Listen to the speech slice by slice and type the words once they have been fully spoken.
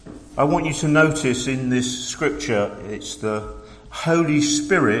I want you to notice in this scripture, it's the Holy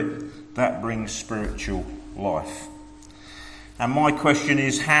Spirit that brings spiritual life. And my question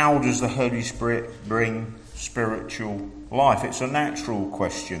is, how does the Holy Spirit bring spiritual life? It's a natural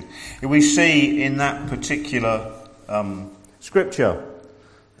question. We see in that particular scripture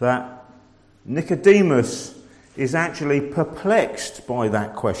that Nicodemus is actually perplexed by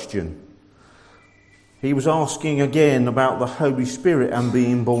that question. He was asking again about the Holy Spirit and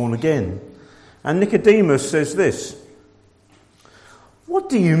being born again. And Nicodemus says this, "What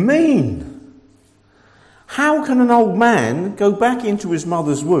do you mean? How can an old man go back into his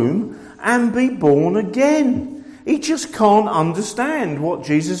mother's womb and be born again?" He just can't understand what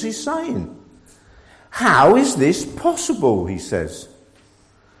Jesus is saying. "How is this possible?" he says.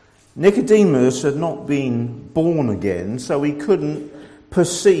 Nicodemus had not been born again, so he couldn't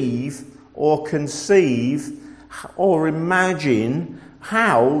perceive or conceive or imagine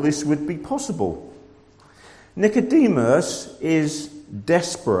how this would be possible. Nicodemus is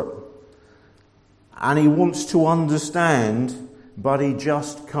desperate and he wants to understand, but he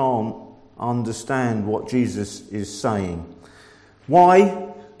just can't understand what Jesus is saying.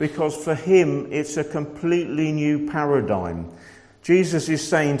 Why? Because for him it's a completely new paradigm. Jesus is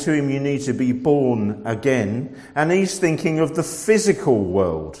saying to him, you need to be born again, and he's thinking of the physical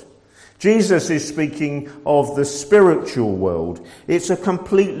world. Jesus is speaking of the spiritual world. It's a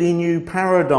completely new paradigm.